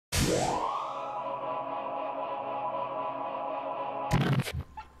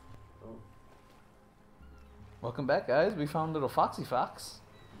Welcome back, guys. We found little Foxy Fox.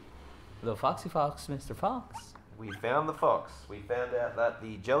 Little Foxy Fox, Mr. Fox. We found the fox. We found out that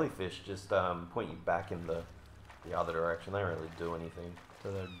the jellyfish just point you back in the other direction. They don't really do anything.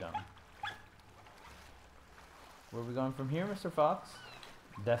 So they're dumb. Where are we going from here, Mr. Fox?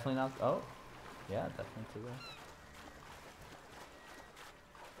 Definitely not. Oh, yeah, definitely to there.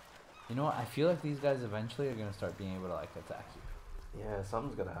 You know what? I feel like these guys eventually are gonna start being able to like attack you. Yeah,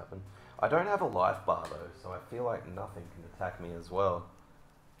 something's gonna happen. I don't have a life bar though, so I feel like nothing can attack me as well.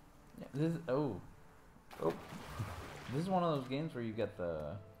 Yeah, this is, this is one of those games where you get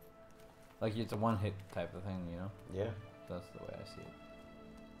the, like it's a one-hit type of thing, you know? Yeah. That's the way I see it.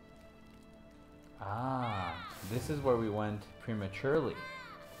 Ah, this is where we went prematurely.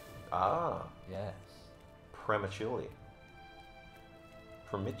 Ah. Yes. Prematurely.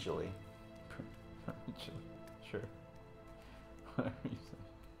 Prematurely. Prematurely. Sure. Whatever you say.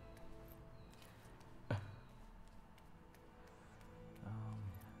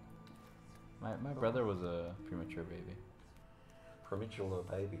 My brother was a premature baby. Premature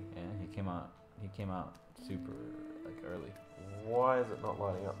baby. Yeah, he came out super like early. Why is it not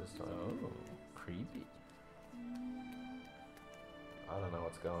lighting up this time? Oh, creepy. I don't know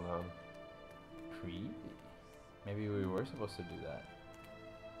what's going on. Creepy. Maybe we were supposed to do that.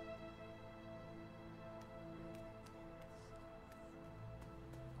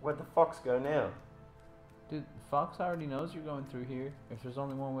 Where'd the fox go now? Dude, Fox already knows you're going through here. If there's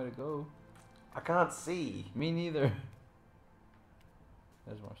only one way to go. I can't see. Me neither.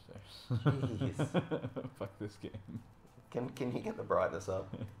 There's more stairs. Jeez. Fuck this game. Can you get the brightness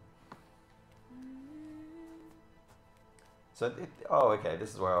up? So, oh, okay,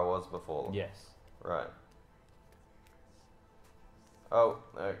 this is where I was before. Yes. Right. Oh,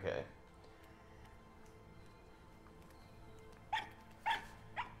 okay.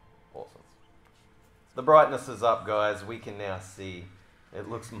 Awesome. The brightness is up, guys. We can now see. It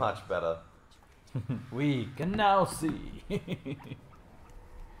looks much better. We can now see.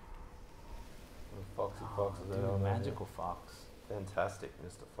 Foxy Fox is Dude, out on Magical Fox. Fantastic,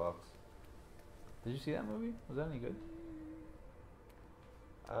 Mr. Fox. Did you see that movie? Was that any good?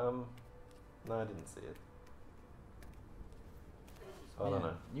 No, I didn't see it. So I don't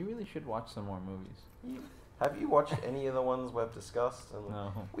know. You really should watch some more movies. Have you watched any of the ones we've discussed?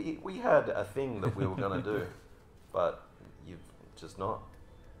 No. We had a thing that we were gonna do, but you've just not.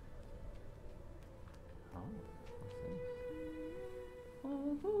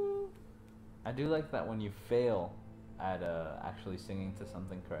 I do like that when you fail at actually singing to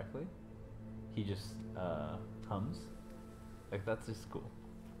something correctly, he just hums. Like, that's just cool.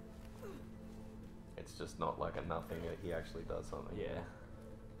 It's just not like a nothing, he actually does something. Yeah.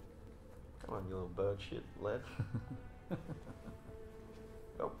 Come on, you little bird shit ledge.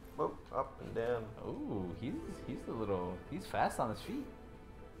 Oh, oh, up and down. Oh, he's fast on his feet.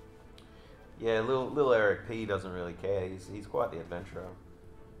 Yeah, little Eric P doesn't really care. He's quite the adventurer.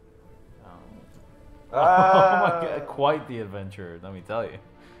 Oh my god, quite the adventurer, let me tell you.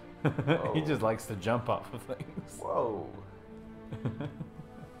 He just likes to jump off of things. Whoa. Oh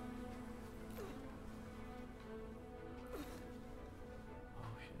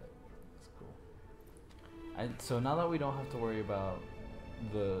shit, that's cool. So now that we don't have to worry about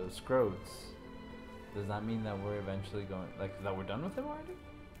the scrotes, does that mean that we're eventually going, like, that we're done with him already?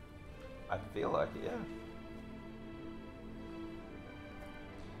 I feel like it, yeah.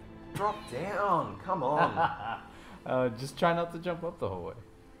 Drop down, come on. Just try not to jump up the whole way.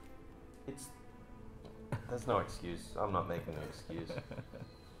 There's no excuse. I'm not making an excuse.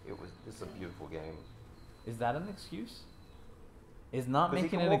 This is a beautiful game. Is that an excuse? Is not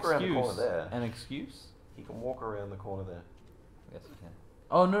making an excuse an excuse? He can walk around the corner there. Yes, he can.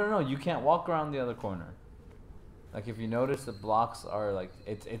 Oh, no, you can't walk around the other corner. Like, if you notice, the blocks are like,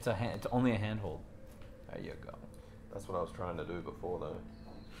 it's only a handhold. There you go. That's what I was trying to do before, though.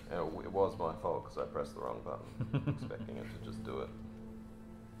 And it was my fault because I pressed the wrong button, expecting it to just do it.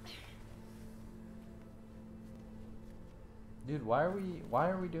 Dude, why are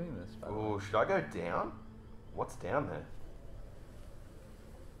we doing this? Oh, should I go down? What's down there?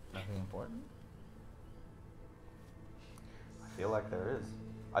 Nothing important. I feel like there is.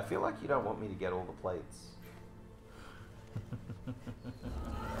 I feel like you don't want me to get all the plates.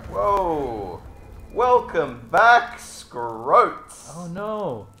 Whoa! Welcome back, Scrotes! Oh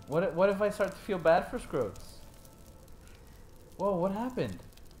no! What if I start to feel bad for Scrotes? Whoa, what happened?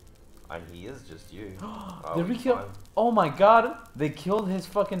 He is just you. Did we kill? Oh my god! They killed his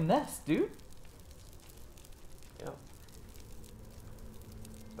fucking nest, dude. Yeah.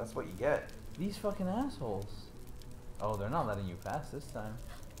 That's what you get. These fucking assholes. Oh, they're not letting you pass this time.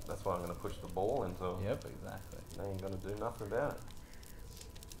 That's why I'm gonna push the ball into them. Yep, exactly. They ain't gonna do nothing about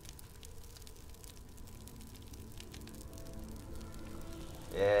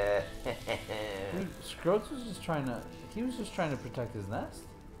it. Yeah. Dude, Scroats was just trying to... He was just trying to protect his nest.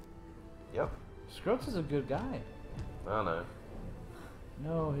 Yep. Scroats is a good guy. I know.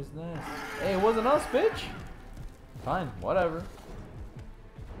 No, his nest. Hey, it wasn't us, bitch! Fine, whatever.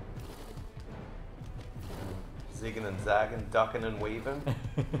 Zigging and zagging, ducking and weaving.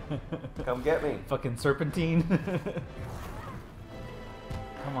 Come get me. Fucking serpentine.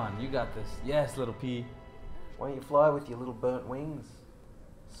 Come on, you got this. Yes, little P. Why don't you fly with your little burnt wings?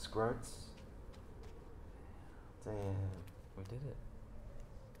 Scroats. Damn. We did it.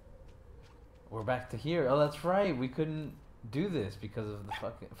 We're back to here. Oh, that's right. We couldn't do this because of the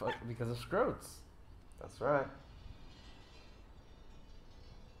because of Scroats. That's right.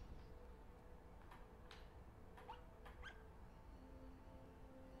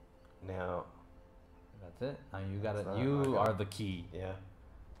 Now. That's it. Now you got it. That's You are the key. Yeah.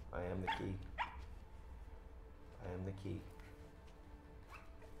 I am the key. I am the key.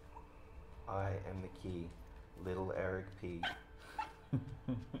 I am the key. Little Eric P.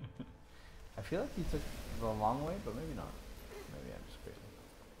 I feel like you took the long way, but maybe not. Maybe I'm just crazy.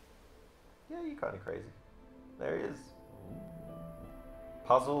 Yeah, you're kind of crazy. There he is.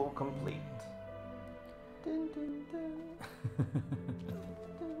 Puzzle complete. Dun, dun, dun.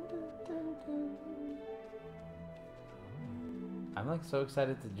 I'm like so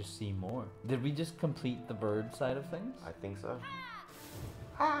excited to just see more. Did we just complete the bird side of things? I think so.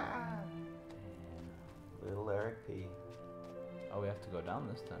 Ah. Little Eric P. Oh, we have to go down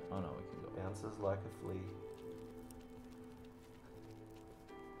this time. Oh no, we can go. Bounces like a flea.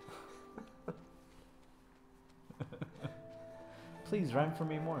 Please rhyme for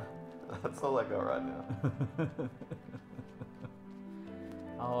me more. That's all I got right now.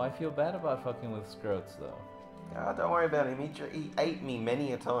 Oh, I feel bad about fucking with Scroats though. Ah, don't worry about him. He ate me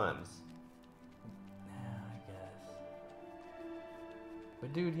many a times. Yeah, I guess.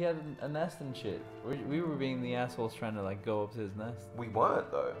 But dude, he had a nest and shit. We were being the assholes trying to like go up to his nest. We weren't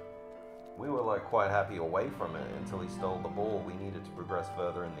though. We were like quite happy away from it until he stole the ball. We needed to progress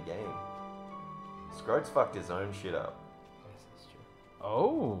further in the game. Scroats fucked his own shit up. Yes, that's true.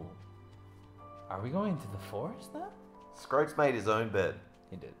 Oh! Are we going to the forest now? Scroats made his own bed.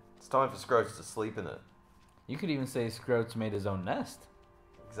 He did. It's time for Scroats to sleep in it. You could even say Scroats made his own nest.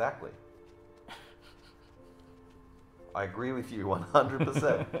 Exactly. I agree with you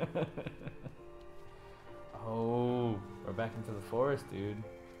 100%. Oh, we're back into the forest, dude.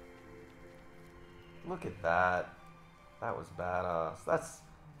 Look at that. That was badass. That's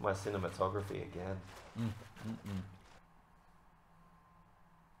my cinematography again.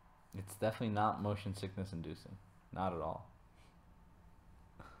 It's definitely not motion sickness inducing. Not at all.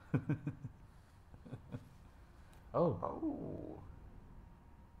 Oh. Oh.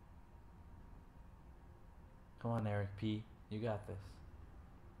 Come on, Eric P. You got this.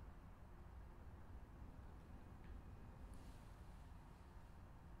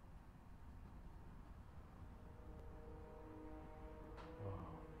 Whoa.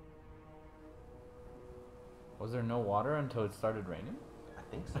 Was there no water until it started raining? I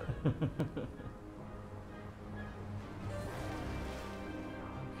think so.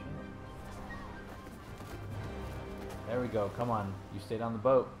 There we go. Come on. You stayed on the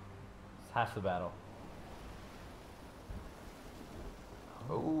boat. It's half the battle.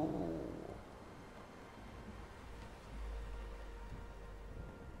 Oh.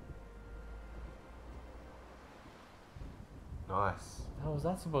 Nice. What was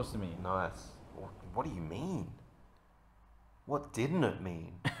that supposed to mean? Nice. What do you mean? What didn't it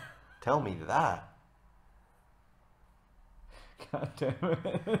mean? Tell me that. God damn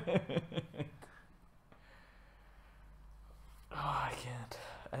it. Oh, I can't.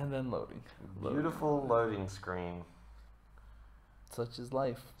 And then loading. Beautiful loading screen. Such is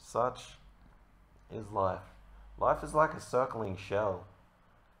life. Such is life. Life is like a circling shell.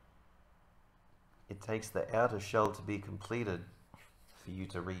 It takes the outer shell to be completed for you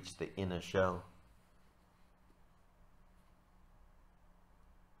to reach the inner shell.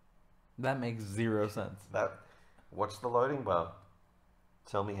 That makes zero sense. Watch the loading bar.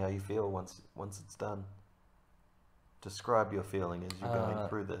 Tell me how you feel once it's done. Describe your feeling as you're going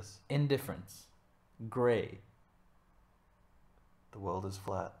through this. Indifference. Gray. The world is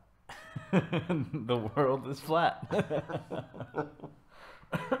flat. The world is flat.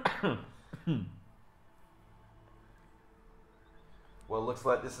 Well, looks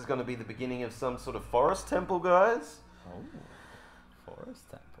like this is going to be the beginning of some sort of forest temple, guys. Oh. Forest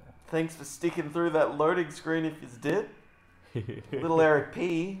Temple. Thanks for sticking through that loading screen if you did. Little Eric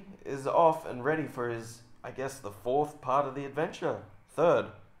P is off and ready for his, I guess, the fourth part of the adventure. Third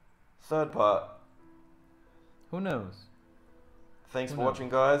part. Who knows? Thanks for watching,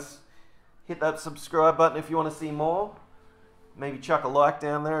 guys. Hit that subscribe button if you want to see more. Maybe chuck a like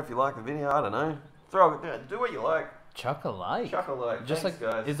down there if you like the video. I don't know. Do what you like. Chuck a like. Chuck a like. Just Thanks,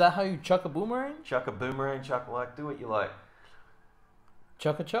 like, guys. is that how you chuck a boomerang? Chuck a boomerang, chuck a like. Do what you like.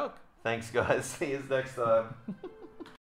 Chuck a chuck. Thanks, guys. See you next time.